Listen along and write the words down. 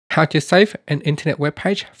How to save an internet web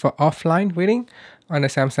page for offline reading on the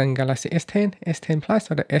Samsung Galaxy S10, S10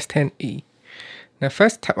 Plus, or the S10e. Now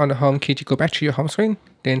first, tap on the home key to go back to your home screen,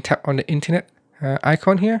 then tap on the internet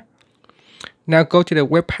icon here. Now go to the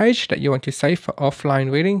web page that you want to save for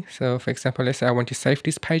offline reading. So for example, let's say I want to save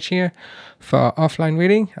this page here for offline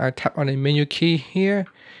reading. I tap on the menu key here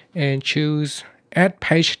and choose Add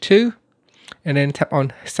Page To, and then tap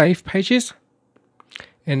on Save Pages.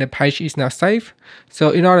 And the page is now saved.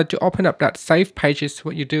 So in order to open up that save pages,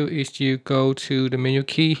 what you do is you go to the menu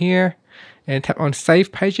key here and tap on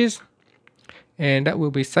Save Pages, and that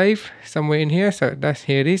will be saved somewhere in here. So that's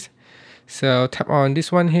here it is. So tap on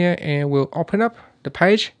this one here and we'll open up the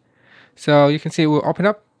page. So you can see we'll open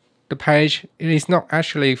up the page. It is not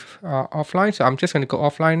actually offline, so I'm just going to go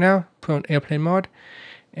offline now, put on airplane mode,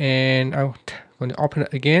 and I'm going to open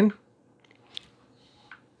it again.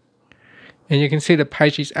 And you can see the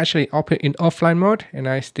page is actually open in offline mode, and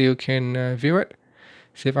I still can view it.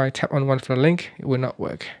 So if I tap on one for the link, it will not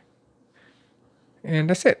work. And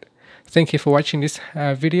that's it. Thank you for watching this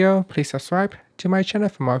video. Please subscribe to my channel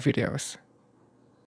for more videos.